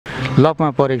लपमा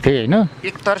परेको थिएँ होइन।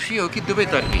 एकतर्फी हो कि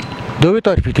दुवैतर्फी?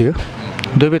 दुवैतर्फी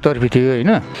थियो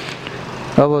होइन।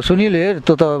 अब सुनिल हेर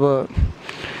तँ त अब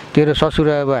तेरो ससुर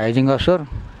अब हाइजिङ अफसर,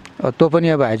 तँ पनि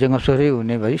अब हाइजिङ अफसरै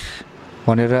हुने भइस्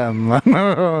भनेर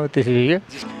त्यसरी के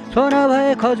सोना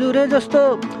भए खजुरे जस्तो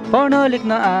पढ्न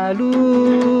लेख्न आलु,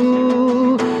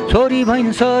 छोरी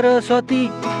भइन् सरस्वती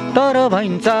तर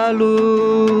भइन् चालु,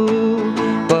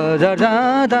 बजार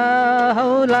जाँदा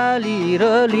हौ लाली र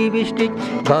लिपस्टिक,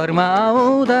 घरमा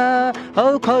आउँदा हौ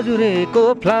खजुरेको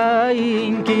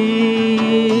फ्लाइङ कि।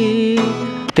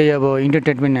 त्यही अब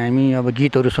इन्टरटेनमेन्ट हामी अब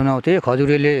गीतहरू सुनाउँथे।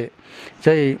 खजुरेले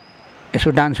चाहिँ यसो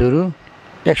डान्सहरू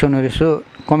एक्सनहरू यसो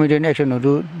कमेडियन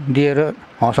एक्सनहरू दिएर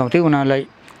हँसाउँथ्यो, उनीहरूलाई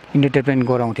इन्टरटेनमेन्ट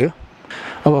गराउँथ्यो।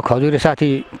 अब खजुरे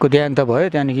साथीको देहान्त भयो,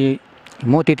 त्यहाँदेखि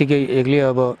म त्यतिकै एक्लै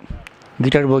अब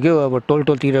गिटार बोक्यो, अब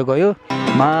टोलतिर गयो।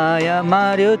 माया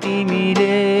मार्यो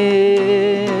तिमीले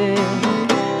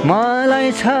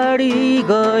मलाई छाडी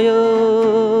गयो,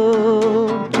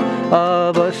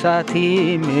 अब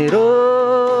साथी मेरो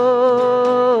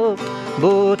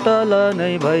बोतल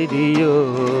नै भइदियो।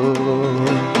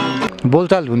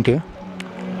 बोलचाल हुन्थ्यो,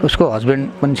 उसको हस्बेन्ड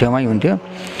पनि छेउमै हुन्थ्यो,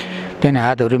 त्यहाँदेखि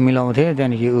हातहरू मिलाउँथे।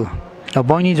 त्यहाँदेखि अब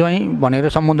बहिनी ज्वाइँ भनेर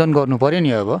सम्बोधन गर्नु पऱ्यो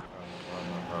नि। अब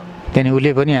त्यहाँदेखि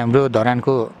उसले पनि हाम्रो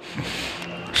धरानको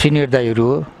सिनियर दाइहरू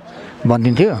हो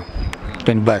भनिदिन्थ्यो।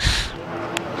 त्यहाँदेखि बस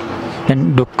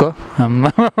त्यहाँदेखि ढुक्क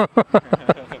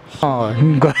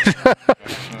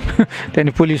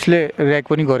त्यहाँदेखि पुलिसले ऱ्याक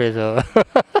पनि गरेछ।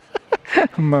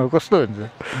 कस्तो हुन्छ।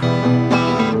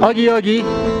 अघि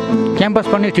क्याम्पस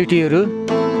पढ्ने टिटीहरू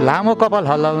लामो कपाल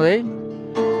हल्लाउँदै,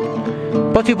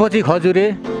 पछि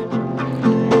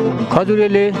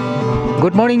खजुरेले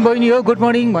गुड मर्निङ बहिनी हो गुड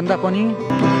मर्निङ भन्दा पनि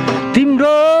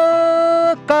तिम्रो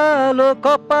कालो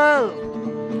कपाल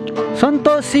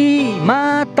सन्तोषी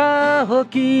माता हो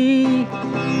कि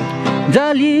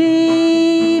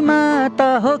जाली माता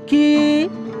हो कि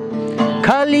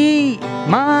खाली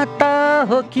माता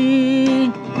हो कि।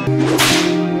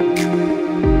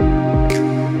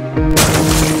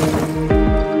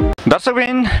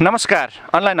 दर्शकबिन नमस्कार।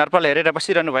 अनलाइन हर्पल हेरेर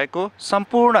बसिरहनु भएको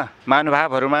सम्पूर्ण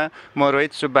महानुभावहरूमा म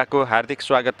रोहित सुब्बाको हार्दिक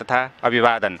स्वागत तथा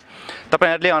अभिवादन।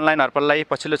 तपाईहरूले अनलाइन हर्पललाई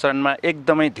पछिल्लो चरणमा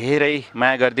एकदमै धेरै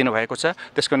माया गरिदिनु भएको छ,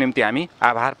 त्यसको निम्ति हामी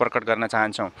आभार प्रकट गर्न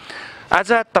चाहन्छौँ।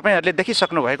 आज तपाईहरूले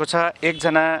देखिसक्नु भएको छ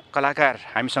एकजना कलाकार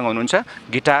हामीसँग हुनुहुन्छ,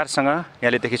 गिटारसँग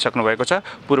यहाँले देखिसक्नु भएको छ,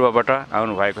 पूर्वबाट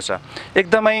आउनुभएको छ।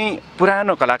 एकदमै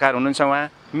पुरानो कलाकार हुनुहुन्छ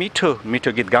उहाँ, मिठो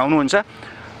गीत गाउनुहुन्छ।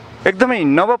 एकदमै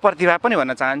नव प्रतिभा पनि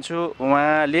भन्न चाहन्छु।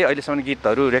 उहाँले अहिलेसम्म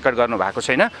गीतहरू रेकर्ड गर्नु भएको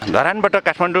छैन, धरानबाट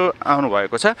काठमाडौँ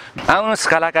आउनुभएको छ। आउनुहोस्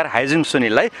कलाकार हाइजिङ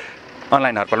सुनिललाई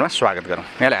अनलाइन हर्पलमा स्वागत गरौँ।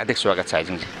 यहाँलाई हार्दिक स्वागत छ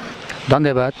हाइजिङजी।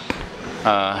 धन्यवाद।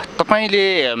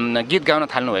 तपाईँले गीत गाउन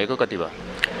थाल्नुभएको कति भयो?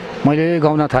 मैले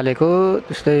गाउन थालेको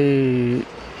त्यस्तै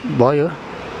भयो,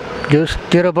 जो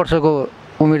 13 वर्षको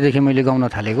उमेरदेखि मैले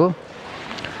गाउन थालेको।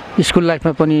 स्कुल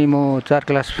लाइफमा पनि म 4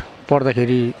 क्लास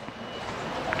पढ्दाखेरि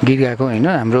गीत गाएको होइन।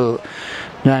 हाम्रो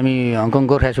हामी हङकङ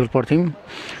गोर्खा स्कुल पढ्थ्यौँ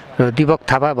र दीपक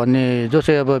थापा भन्ने जो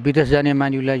चाहिँ अब विदेश जाने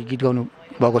मानिसलाई गीत गाउनु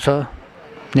भएको छ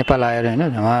नेपाल आएर होइन।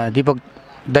 उहाँ दीपक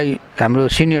दाई हाम्रो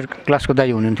सिनियर क्लासको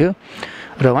दाई हुनुहुन्थ्यो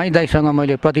र उहाँ दाईसँग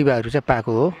मैले प्रतिभाहरू चाहिँ पाएको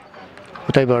हो।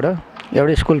 उतैबाट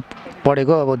एउटै स्कुल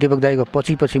पढेको, अब दीपक दाईको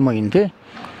पछि म हिँड्थेँ।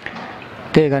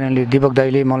 त्यही कारणले दीपक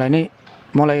दाईले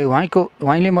मलाई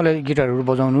उहाँले मलाई गिटारहरू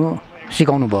बजाउनु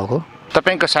सिकाउनु भएको।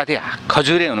 तपाईँको साथी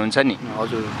खजुरे हुनुहुन्छ नि,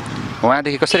 हजुर,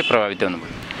 उहाँदेखि कसरी प्रभावित हुनुभयो?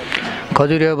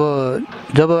 खजुरे अब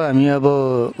जब हामी अब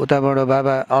उताबाट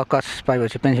बाबा अवकाश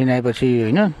पाएपछि पेन्सन आएपछि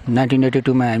होइन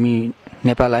 1982 मा हामी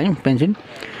नेपाल आयौँ पेन्सन।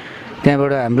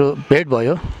 त्यहाँबाट हाम्रो भेट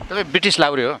भयो। तपाईँ ब्रिटिस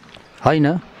लाउरे हो? होइन,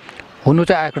 हुनु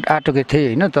चाहिँ आँटेको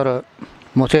थिएँ होइन, तर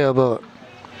म चाहिँ अब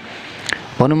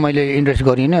भनौँ मैले इन्ट्रेस्ट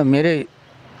गरिनँ। मेरै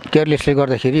केयरलेसले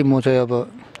गर्दाखेरि म चाहिँ अब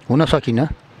हुन सकिनँ।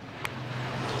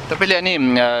 तपाईँले अनि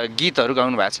गीतहरू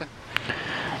गाउनु भएको छ?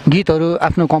 गीतहरू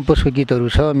आफ्नो कम्पोजको गीतहरू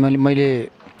छ।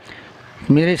 मैले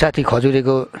मेरै साथी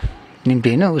खजुरेको निम्ति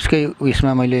होइन, उसकै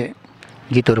उयसमा मैले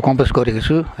गीतहरू कम्पोज गरेको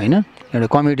छु होइन, एउटा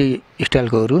कमेडी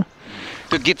स्टाइलकोहरू।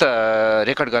 त्यो गीत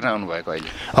रेकर्ड गर्न आउनुभएको अहिले?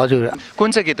 हजुर।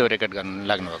 कुन चाहिँ गीत रेकर्ड गर्न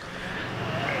लाग्नुभएको?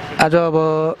 आज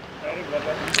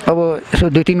अब यसो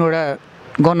 2-3 वटा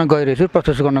गर्न गइरहेछु,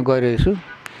 प्रस्तुत गर्न गइरहेछु।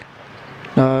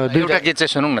 एउटा गीत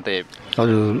चाहिँ सुनौँ न त।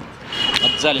 हजुर,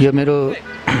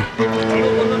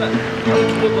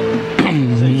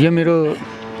 यो मेरो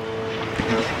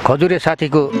खजुरे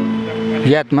साथीको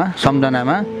यादमा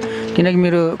सम्झनामा, किनकि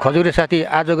मेरो खजुरे साथी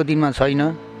आजको दिनमा छैन,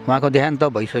 उहाँको देहान्त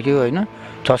भइसक्यो होइन,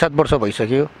 6-7 वर्ष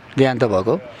भइसक्यो देहान्त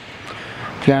भएको।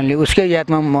 त्यही कारणले उसकै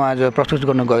यादमा म आज प्रस्तुत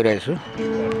गर्न गइरहेछु।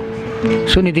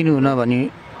 सुनिदिनु हुन भनी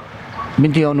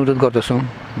बिन्ती अनुरोध गर्दछु।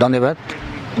 धन्यवाद।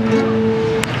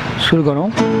 सुरु गरौँ।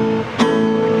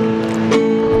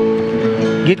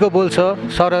 गीतको बोल छ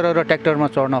सरर र ट्र्याक्टरमा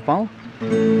चढ्न पाऊँ।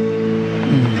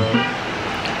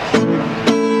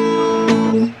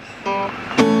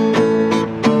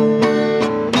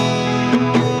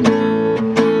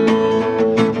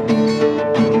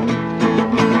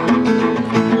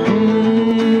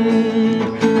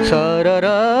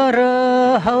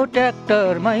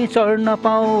 ट्र्याक्टरमै चढ्न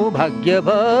पाऊँ भाग्य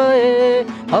भए,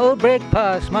 हौ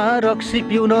ब्रेकफास्टमा रक्सी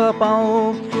पिउन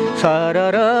पाऊँ।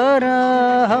 सरर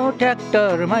हौ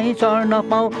ट्र्याक्टरमै चढ्न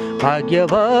पाऊँ भाग्य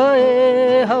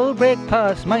भए, हौ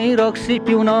ब्रेकफास्टमै रक्सी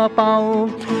पिउन पाऊँ।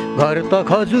 घर त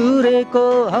खजुरेको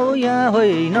हौ यहाँ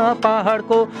होइन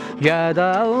पहाडको, याद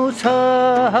आउँछ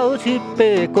हौ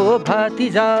छिप्पेको भाती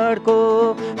जाडको,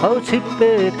 हौ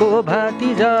छिप्पेको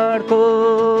भाती जाडको।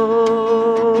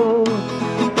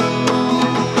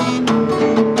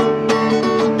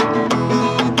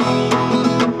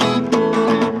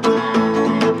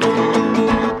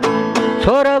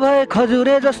 छोरा भए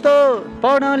खजुरे जस्तो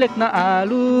पढ्न लेख्न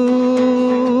आलु,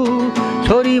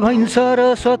 छोरी भइन्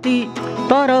सरस्वती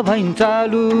तर भइन्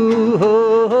चालु हो।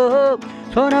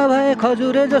 छोरा भए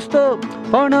खजुरे जस्तो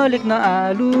पढ्न लेख्न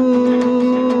आलु,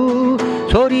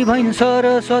 छोरी भइन्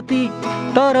सरस्वती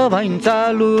तर भइन्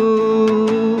चालु।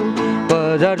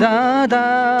 बजार जाँदा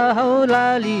हौ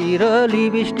लाली र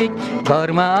लिपस्टिक,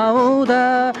 घरमा आउँदा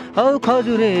हौ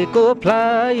खजुरेको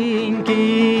फ्लाइङ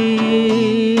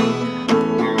किक।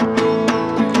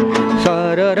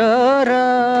 सरर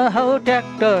हौ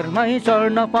ट्र्याक्टरमै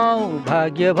चढ्न पाऊँ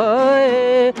भाग्य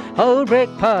भए, हौ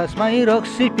ब्रेकफास्टमै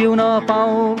रक्सी पिउन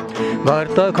पाऊँ। घर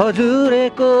त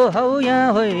खजुरेको हौ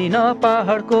यहाँ होइन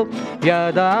पहाडको,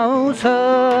 याद आउँछ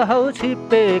हौ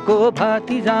छिप्पेको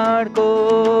भाती जाडको।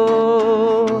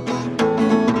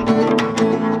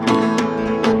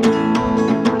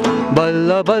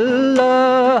 बल्ल बल्ल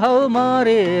हौ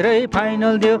मरेरै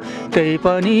फाइनल दियो, त्यही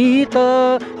पनि त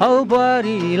हौ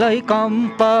बुहारीलाई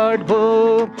कम्पार्ट भो।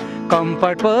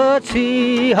 कम्पार्ट पछि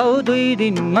हौ 2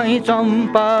 दिनमै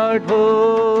चम्पार्ट भो।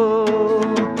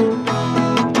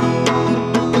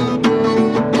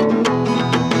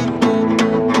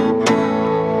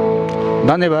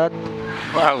 धन्यवाद।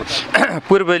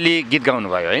 पूर्वले गीत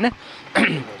गाउनुभयो होइन?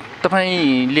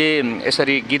 तपाईँले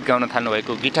यसरी गीत गाउन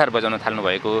थाल्नुभएको, गिटार बजाउन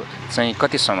थाल्नुभएको चाहिँ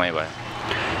कति समय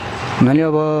भयो? मैले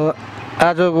अब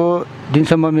आजको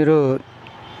दिनसम्म मेरो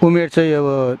उमेर चाहिँ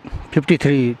अब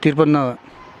 53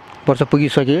 वर्ष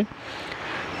पुगिसकेँ।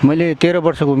 मैले 13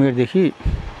 वर्षको उमेरदेखि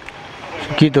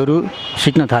गीतहरू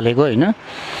सिक्न थालेको होइन।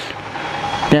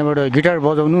 त्यहाँबाट गिटार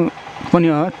बजाउनु पनि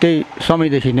त्यही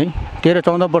समयदेखि नै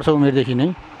 13-14 वर्ष उमेरदेखि नै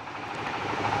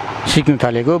सिक्न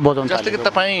थालेको, बजाउन थालेको। जस्तो कि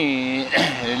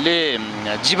तपाईँले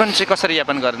जीवन चाहिँ कसरी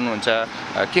यापन गर्नुहुन्छ,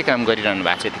 के काम गरिरहनु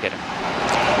भएको छ यतिखेर?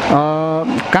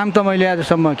 काम त मैले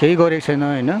आजसम्म केही गरेको छैन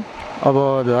होइन। अब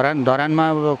धरानमा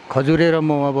अब खजुरे र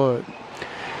म अब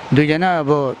दुईजना अब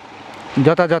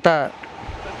जता जता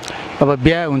अब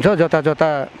बिहा हुन्छ, जता जता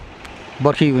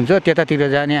बर्खी हुन्छ त्यतातिर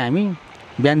जाने हामी।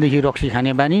 बिहानदेखि रक्सी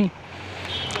खाने बानी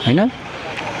होइन।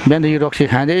 बिहानदेखि रक्सी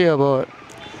खाँदै अब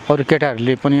अरू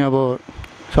केटाहरूले पनि अब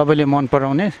सबैले मन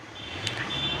पराउने।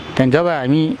 त्यहाँदेखि जब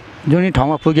हामी जुनै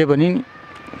ठाउँमा पुगे पनि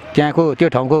त्यहाँको त्यो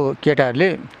ठाउँको केटाहरूले,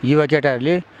 युवा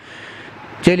केटाहरूले,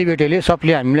 चेलीबेटीले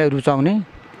सबले हामीलाई रुचाउने।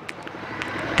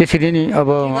 त्यसरी नै अब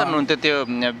गर्नुहुन्थ्यो त्यो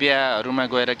बिहाहरूमा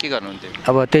गएर के गर्नुहुन्थ्यो?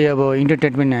 अब त्यही अब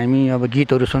इन्टरटेनमेन्ट हामी अब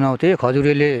गीतहरू सुनाउँथ्यो।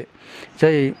 खजुरेले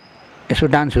चाहिँ यसो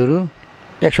डान्सहरू,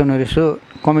 एक्सनहरू, यसो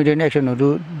कमेडियन एक्सनहरू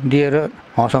दिएर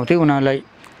हँसाउँथ्यो, उनीहरूलाई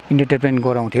इन्टरटेनमेन्ट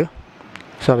गराउँथ्यो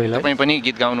सबैलाई। तपाईँ पनि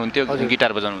गीत गाउनुहुन्थ्यो,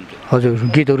 गिटार बजाउनुहुन्थ्यो? हजुर,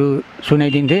 गीतहरू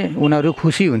सुनाइदिन्थे, उनीहरू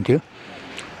खुसी हुन्थ्यो।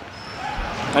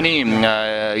 अनि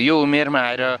यो उमेरमा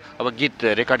आएर अब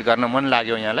गीत रेकर्ड गर्न मन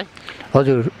लाग्यो यहाँलाई?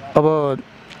 हजुर, अब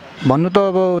भन्नु त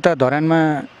अब उता धरानमा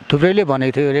थुप्रैले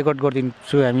भनेको थियो रेकर्ड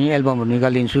गरिदिन्छु हामी, एल्बमहरू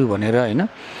निकालिदिन्छु भनेर होइन।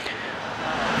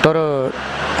 तर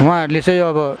उहाँहरूले चाहिँ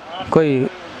अब कोही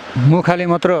मुखाले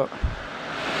मात्र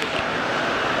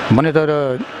भने, तर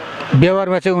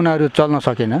व्यवहारमा चाहिँ उनीहरू चल्न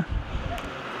सकेन।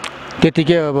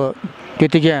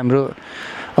 त्यतिकै हाम्रो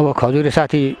अब खजुरे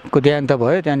साथीको देहान्त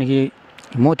भयो। त्यहाँदेखि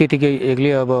म त्यतिकै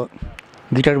एक्लै अब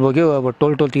गिटार बोक्यो, अब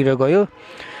टोलतिर गयो।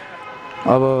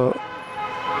 अब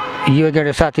यो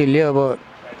केटा साथीहरूले अब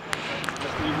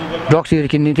रक्सीहरू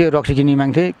किनिदिन्थ्यो, रक्सी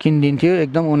किनिदिन्थ्यो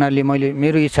एकदम। उनीहरूले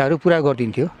मेरो इच्छाहरू पुरा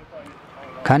गरिदिन्थ्यो,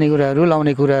 खानेकुराहरू,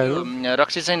 लाउने कुराहरू।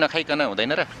 रक्सी चाहिँ नखाइकन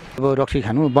हुँदैन र? अब रक्सी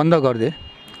खानु बन्द गरिदिए।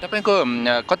 तपाईँको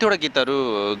कतिवटा गीतहरू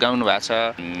गाउनु भएको छ,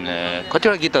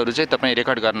 कतिवटा गीतहरू चाहिँ तपाईँ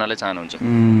रेकर्ड गर्नलाई चाहनुहुन्छ?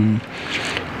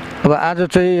 अब आज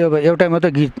चाहिँ अब एउटा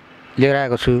मात्रै गीत लिएर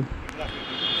आएको छु,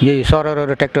 यही सरर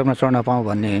र ट्र्याक्टरमा चढ्न पाऊँ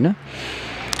भन्ने होइन।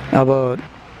 अब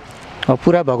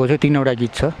पुरा भएको चाहिँ 3वटा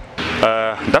गीत छ।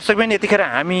 दर्शकबिन यतिखेर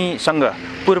हामीसँग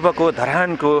पूर्वको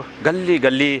धरानको गल्ली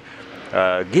गल्ली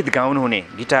गीत गाउनुहुने,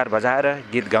 गिटार बजाएर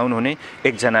गीत गाउनुहुने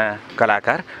एकजना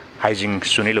कलाकार हाइजिङ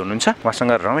सुनिल हुनुहुन्छ।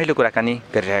 उहाँसँग रमाइलो कुराकानी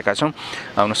गरिरहेका छौँ।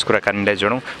 आउनुहोस् कुराकानीलाई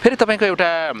जोडौँ। फेरि तपाईँको एउटा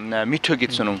मिठो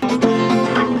गीत सुनौँ।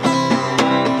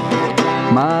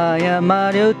 माया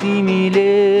मार्यो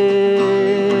तिमीले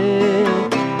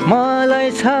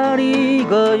मलाई छाडी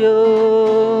गयो,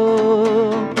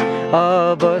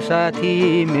 अब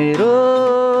साथी मेरो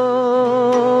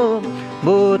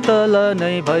बोतल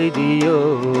नै भइदियो।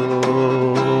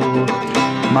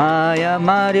 माया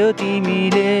मार्यो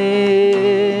तिमीले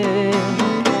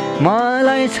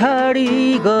मलाई छाडी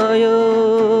गयो,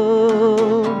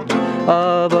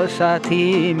 अब साथी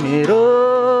मेरो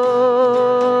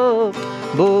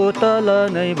बोतल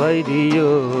नै भइदियो।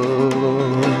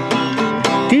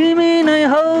 तिमी नै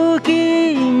हौ कि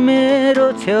मेरो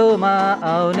छेउमा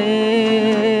आउने,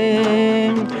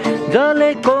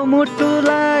 जलेको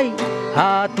मुटुलाई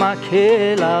हातमा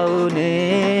खेलाउने।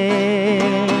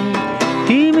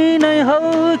 तिमी नै हौ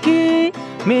कि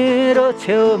मेरो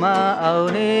छेउमा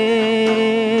आउने,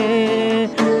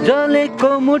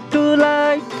 जलेको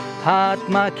मुटुलाई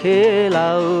हातमा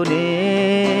खेलाउने।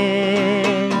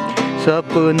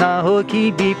 सपना हो कि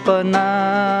विपना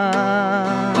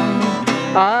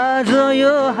आज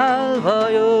यो हाल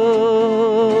भयो,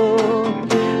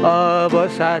 अब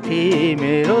साथी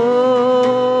मेरो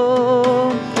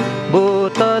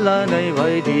बोतल नै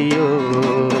भइदियो।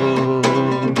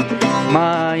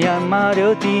 माया मार्यो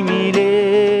तिमीले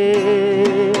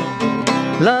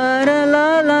ला ला ला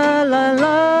ला ला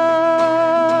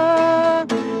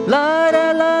ला ला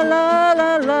ला ला ला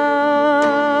ला ला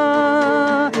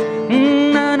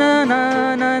ना ना ना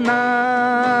ना ना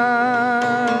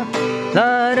ला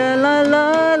ला ला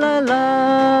ला ला।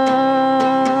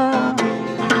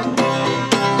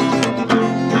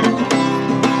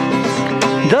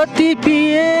 जति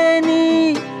पिए नि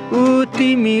उति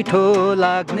मिठो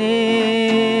लाग्ने,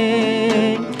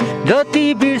 जति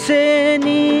बिर्से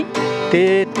नि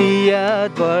त्यति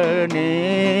याद गर्ने।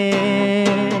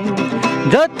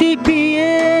 जति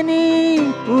पिए नि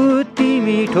उति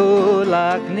मिठो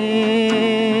लाग्ने,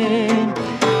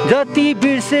 जति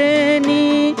बिर्से नि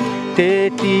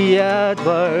त्यति याद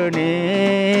गर्ने।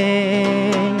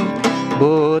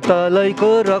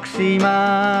 बोतलैको रक्सीमा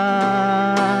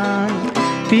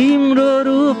तिम्रो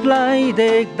रूपलाई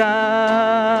देख्दा,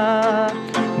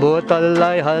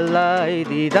 बोतललाई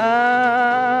हल्लाइदिँदा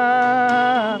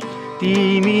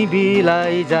तिमी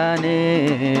बिलाइ जाने।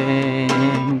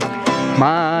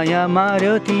 माया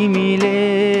मार्यो तिमीले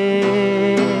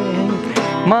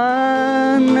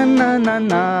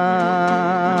ना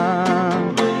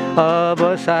अब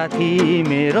साथी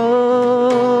मेरो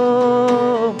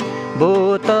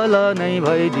बोतल नै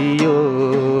भइदियो।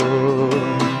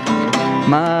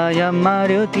 माया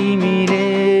मार्यो तिमीले।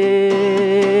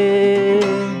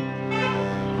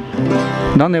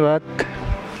 धन्यवाद।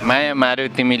 माया मार्यो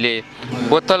तिमीले,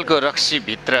 बोतलको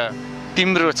रक्सीभित्र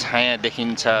तिम्रो छाया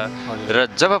देखिन्छ र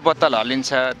जब बोतल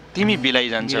हल्लिन्छ तिमी बिलाइ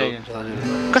जान्छौ।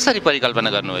 कसरी परिकल्पना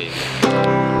गर्नुभयो?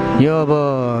 यो अब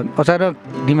अचानक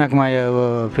दिमागमा आयो, अब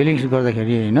फिलिङ्स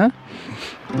गर्दाखेरि होइन,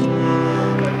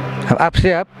 अब आपसे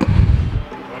आप।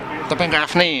 तपाईँको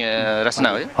आफ्नै रचना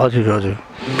हो? हजुर हजुर।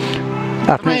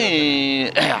 आफ्नै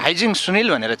हाइजिङ सुनिल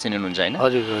भनेर चिन्नुहुन्छ होइन?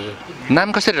 हजुर हजुर। नाम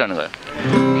कसरी रहनुभयो?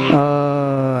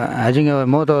 हाइजिङ अब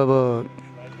म त अब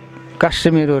कास्ट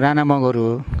चाहिँ मेरो राणा मगर हो,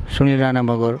 सुनिल राणा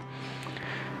मगर।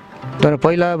 तर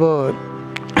पहिला अब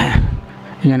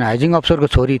यहाँ हाइजिङ अफसरको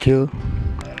छोरी थियो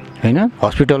होइन,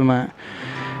 हस्पिटलमा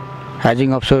हाइजिङ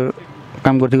अफसर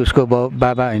काम गर्थ्यो उसको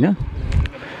बाबा होइन।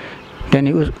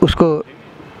 त्यहाँदेखि उसको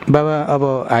बाबा अब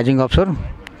हाइजिङ अफसर,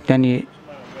 त्यहाँदेखि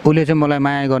उसले चाहिँ मलाई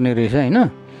माया गर्ने रहेछ होइन।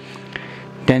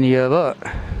 त्यहाँदेखि अब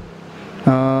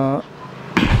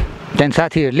त्यहाँदेखि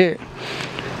साथीहरूले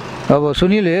अब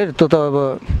सुनिल हेर तँ त अब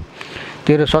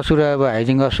तेरो ससुरा अब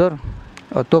हाइजिङ अफसर,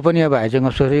 तँ पनि अब हाइजिङ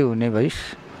अफसरै हुने भइस्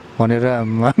भनेर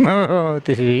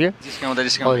त्यसरी जिस्काउँदै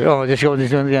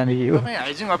त्यहाँदेखि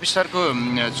हाइजिङ अफिसरको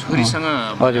छोरीसँग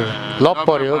हजुर लभ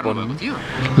पर्यो भनौँ।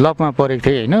 लभमा परेको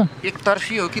थिएँ होइन।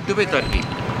 एकतर्फी हो कि दुवैतर्फी?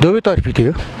 दुवैतर्फी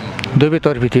थियो,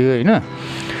 दुवैतर्फी थियो होइन।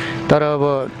 तर अब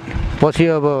पछि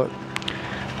अब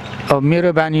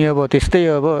मेरो बानी अब त्यस्तै,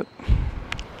 अब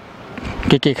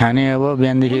के खाने अब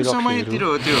बिहानदेखि। समयतिर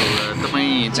हो त्यो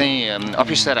तपाईँ चाहिँ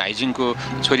अफिसर हाइजिङको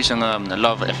छोरीसँग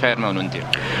लभ एफआइआरमा हुनुहुन्थ्यो?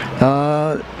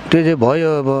 त्यो चाहिँ भयो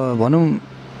अब भनौँ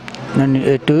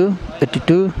 82,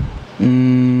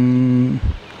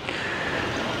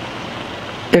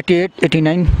 88,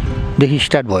 89देखि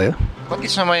स्टार्ट भयो। कति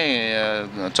समय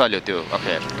चल्यो त्यो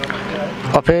अफेयर?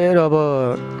 अफेयर अब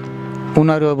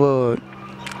उनीहरू अब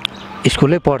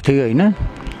स्कुलै पढ्थ्यो होइन,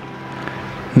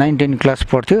 9-10 क्लास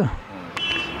पढ्थ्यो,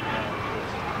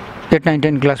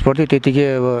 8-9-10 क्लास पढ्थ्यो। त्यतिकै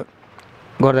अब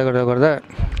गर्दा गर्दा गर्दा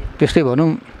त्यस्तै भनौँ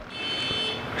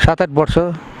 7-8 वर्ष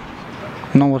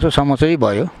 9 वर्षसम्म चाहिँ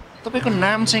भयो। तपाईँको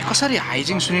नाम चाहिँ कसरी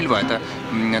हाइजिङ सुनिल भयो त?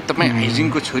 तपाईँ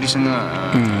हाइजिङको छोरीसँग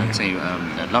चाहिँ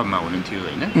लभमा हुनुहुन्थ्यो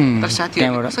होइन, तर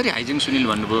साथीहरूले कसरी हाइजिङ सुनिल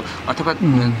भन्नुभयो? अथवा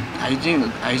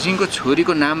हाइजिङको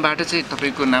छोरीको नामबाट चाहिँ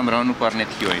तपाईँको नाम रहनु पर्ने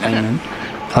थियो होइन?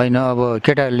 होइन, अब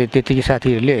केटाहरूले त्यतिकै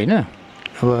साथीहरूले होइन,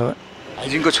 अब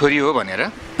हाइजिङको छोरी हो भनेर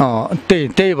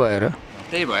त्यही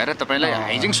भएर तपाईँलाई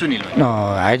हाइजिङ सुनिल भयो।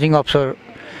 हाइजिङ अफसर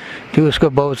त्यो उसको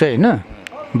बाउ चाहिँ होइन,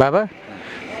 बाबा,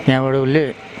 त्यहाँबाट उसले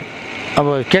अब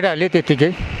केटाहरूले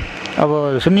त्यत्तिकै अब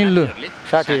सुनिल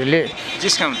साथीहरूले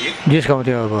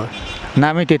जिस्काउँथ्यो, अब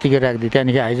नामै त्यत्तिकै राखिदियो।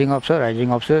 त्यहाँदेखि हाइजिङ अफसर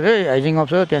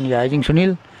त्यहाँदेखि हाइजिङ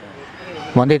सुनिल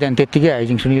भन्दै त्यहाँदेखि त्यत्तिकै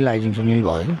हाइजिङ सुनिल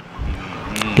भयो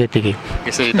त्यत्तिकै।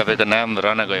 यसरी तपाईँको नाम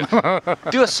रहन गयो।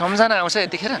 त्यो सम्झना आउँछ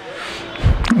यतिखेर?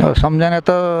 सम्झना त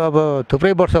अब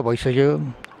थुप्रै वर्ष भइसक्यो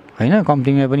होइन,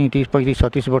 कम्तीमा पनि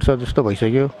 30-35-36 वर्ष जस्तो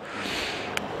भइसक्यो।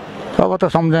 अब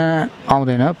त सम्झना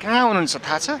आउँदैन। कहाँ हुनुहुन्छ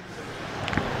थाहा छ?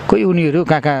 कोही उनीहरू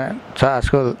कहाँ छ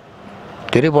आजकल,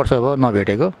 धेरै वर्ष भयो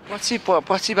नभेटेको।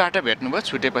 पछिबाट भेट्नुभयो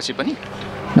छुटेपछि पनि?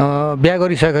 बिहा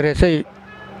गरिसकेर चाहिँ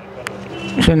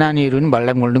यसो नानीहरू पनि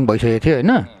भाल्डाङ गुल्डुङ भइसकेको थियो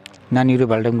होइन, नानीहरू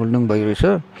भाल्डाङ गुल्डुङ भइरहेछ।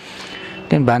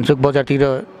 त्यहाँदेखि भान्चोक बजारतिर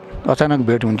अचानक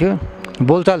भेट हुन्थ्यो,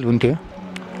 बोलचाल हुन्थ्यो,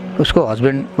 उसको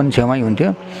हस्बेन्ड पनि छेउमै हुन्थ्यो।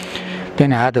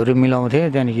 त्यहाँदेखि हातहरू मिलाउँथेँ।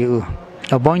 त्यहाँदेखि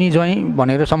अब बहिनी ज्वाइँ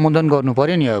भनेर सम्बोधन गर्नु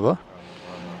पऱ्यो नि। अब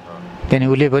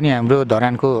त्यहाँदेखि उसले पनि हाम्रो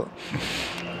धरानको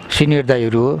सिनियर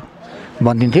दाइहरू हो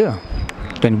भनिदिन्थ्यो।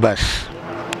 त्यहाँदेखि बस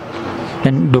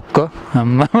त्यहाँदेखि ढुक्क।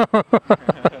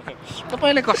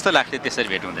 तपाईँलाई कस्तो लाग्थ्यो त्यसरी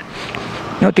भेट हुँदा?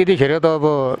 त्यतिखेर त अब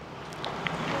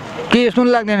केही यस्तो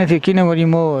पनि लाग्दैन थियो, किनभने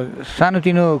म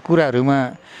सानोतिनो कुराहरूमा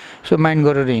यसो माइन्ड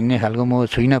गरेर हिँड्ने खालको म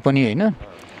छुइनँ पनि होइन।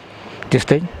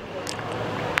 त्यस्तै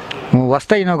म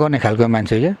वास्तै नगर्ने खालको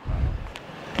मान्छे क्या।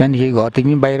 त्यहाँदेखि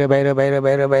घरदेखि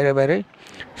बाहिरै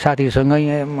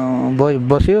साथीहरूसँगै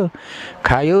बस्यो,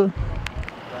 खायो,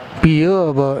 पियो,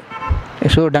 अब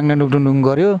यसो डाङडुङ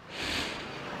गऱ्यो,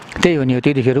 त्यही हो नि।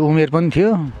 त्यतिखेर उमेर पनि थियो।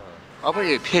 अब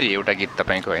फेरि एउटा गीत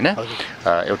तपाईँको होइन,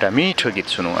 एउटा मिठो गीत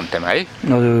सुनौँ अन्त्यमा है।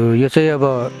 हजुर, यो चाहिँ अब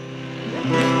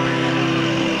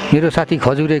मेरो साथी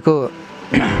खजुरेको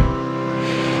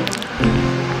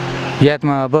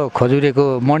यादमा, अब खजुरेको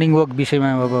मर्निङ वक विषयमा।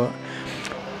 अब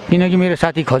किनकि मेरो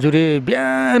साथी खजुरे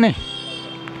बिहानै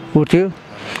उठ्थ्यो,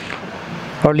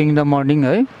 अर्ली इन द मर्निङ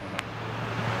है,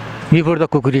 बिफोर द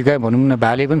कुकुरिका भनौँ न।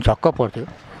 भाले पनि छक्क पर्थ्यो,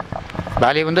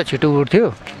 भालेभन्दा छिटो उठ्थ्यो।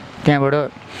 त्यहाँबाट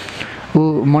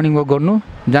ऊ मर्निङ वक गर्नु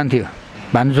जान्थ्यो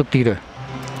भान्चोकतिर।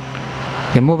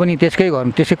 म पनि त्यसकै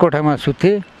घर, त्यसै कोठामा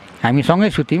सुत्थेँ, हामी सँगै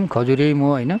सुत्यौँ, खजुरे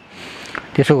म होइन,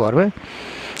 त्यसको घरमा।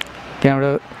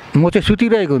 त्यहाँबाट म चाहिँ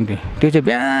सुतिरहेको हुन्थेँ, त्यो चाहिँ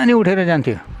बिहानै उठेर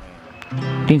जान्थ्यो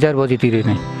 3-4 बजीतिर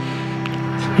नै।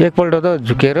 एकपल्ट त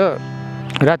झुकेर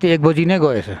राति 1 बजी नै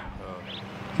गएछ,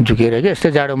 झुकेर क्या,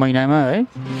 यस्तै जाडो महिनामा है।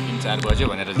 4 बज्यो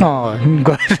भनेर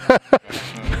गएछ।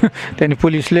 त्यहाँदेखि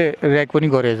पुलिसले ऱ्याक पनि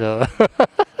गरेछ।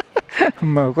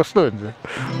 कस्तो हुन्छ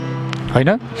होइन।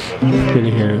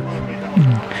 त्यतिखेर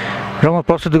र म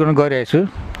प्रस्तुत गर्न गइरहेको छु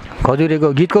खजुरेको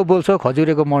गीतको बोल छ,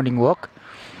 खजुरेको मर्निङ वक।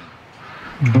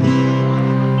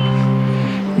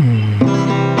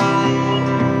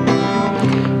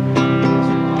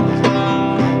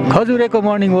 खजुरेको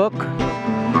morning walk.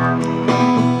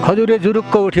 खजुरे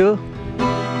जुरुक्क उठ्यो,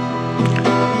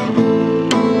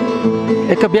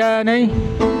 एक बिहानै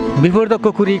बिफोर द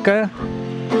कुकुरिका।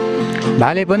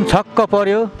 भाले पनि छक्क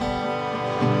पर्यो।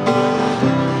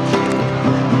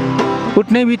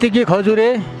 उठ्ने बित्तिकै खजुरे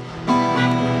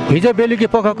हिजो बेलुकी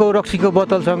पकाएको रक्सीको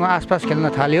बोतलसँग आसपास खेल्न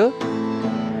थाल्यो।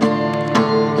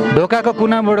 ढोकाको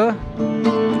कुनाबाट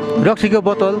रक्सीको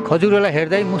बोतल खजुरेलाई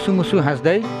हेर्दै मुसु मुसु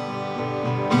हाँस्दै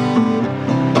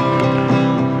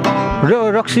र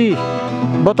रक्सी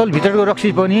बोतलभित्रको रक्सी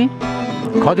पनि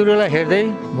खजुरेलाई हेर्दै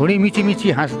भुँडी मिची मिची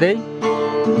हाँस्दै।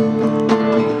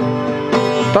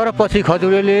 तर पछि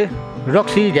खजुरेले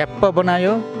रक्सी ढ्याप्प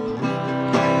बनायो,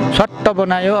 सट्ट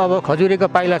बनायो। अब खजुरेको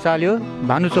पाइला चाल्यो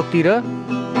भानुचोकतिर।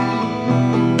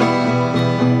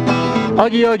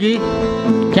 अघि अघि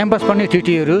क्याम्पस पढ्ने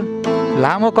टिटीहरू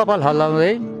लामो कपाल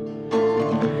हल्लाउँदै,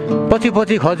 पछि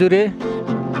पछि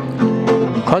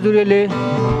खजुरेले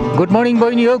गुड मर्निङ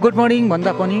बहिनी हो, गुड मर्निङ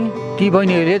भन्दा पनि ती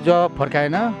बहिनीहरूले जवाब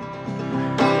फर्काएन।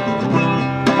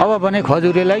 अब भने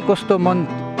खजुरेलाई कस्तो मन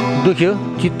दुख्यो,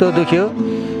 चित्त दुख्यो।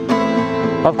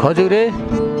 अब खजुरे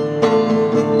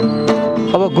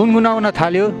अब गुनगुनाउन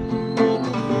थाल्यो।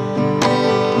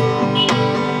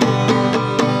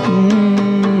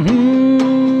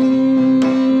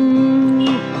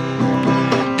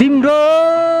 तिम्रो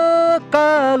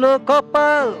कालो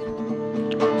कपाल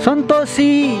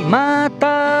सन्तोषी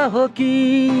माता हो कि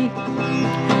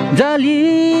जाली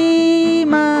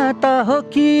माता हो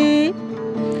कि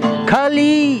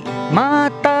खाली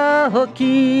माता हो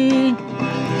कि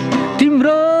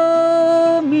तिम्रो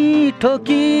मिठो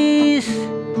किस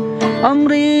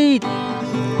अमृत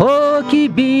हो कि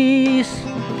विष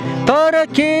तर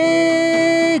के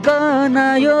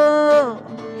गनायो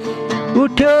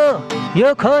उठ्यो यो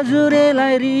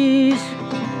खजुरेलाई रिस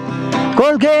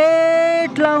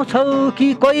कोलगेट लाउँछौ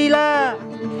कि कोइला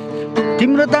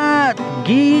तिम्रो दाँत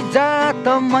गिजा त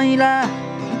मैला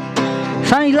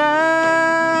साइला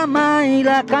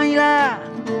माइला काइला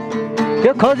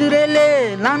यो खजुरेले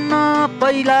लान्न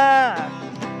पहिला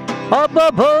अब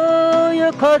भो यो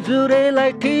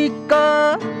खजुरेलाई ठिक्क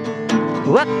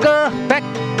वाक्क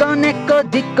प्याक्क नेक्क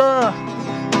दिक्क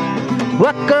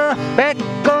वाक्क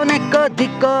प्याक्क नेक्क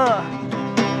दिक्क।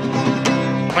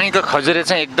 तपाईँको खजुरे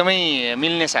चाहिँ एकदमै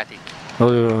मिल्ने साथी।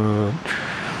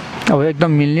 अब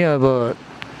एकदम मिल्ने। अब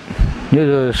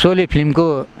यो सोले फिल्मको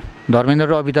धर्मेन्द्र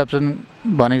र अमिताभ बच्चन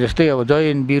भने जस्तै अब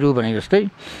जयन बिरु भने जस्तै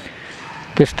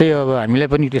त्यस्तै अब हामीलाई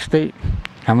पनि त्यस्तै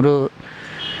हाम्रो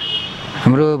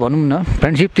भनौँ न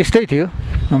फ्रेन्डसिप त्यस्तै थियो।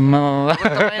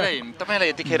 तपाईँलाई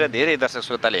यतिखेर धेरै दर्शक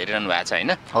श्रोताले हेरिरहनु भएको छ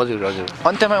होइन? हजुर हजुर।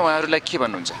 अन्त्यमा उहाँहरूलाई के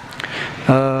भन्नुहुन्छ?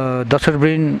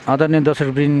 आदरणीय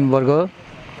दर्शकवृन्द वर्ग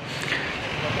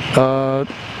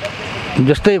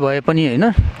जस्तै भए पनि होइन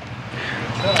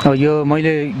यो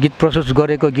मैले गीत प्रस्तुत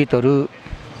गरेको गीतहरू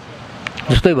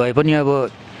जस्तै भए पनि अब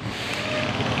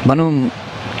भनौँ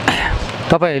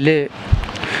तपाईँहरूले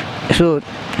यसो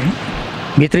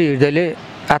भित्री हृदयले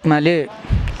आत्माले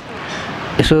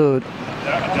यसो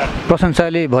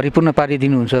प्रशंसाले भरिपूर्ण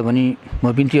पारिदिनुहुन्छ भने म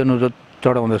बिन्ती अनुरोध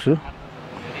चढाउँदछु।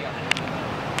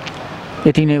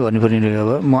 यति नै भन्नुपर्ने रह्यो।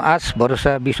 अब म आश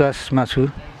भरोसा विश्वासमा छु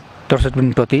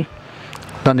दर्शकवृन्दप्रति।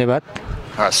 धन्यवाद।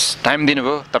 हस्, टाइम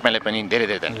दिनुभयो तपाईँलाई पनि धेरै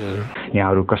धेरै धन्यवाद।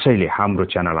 यहाँहरू कसैले हाम्रो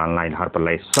च्यानल अनलाइन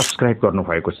हर्पललाई सब्सक्राइब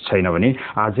गर्नुभएको छैन भने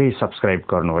आजै सब्सक्राइब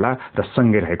गर्नुहोला र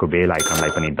सँगै रहेको बेल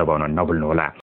आइकनलाई पनि दबाउन नभुल्नुहोला।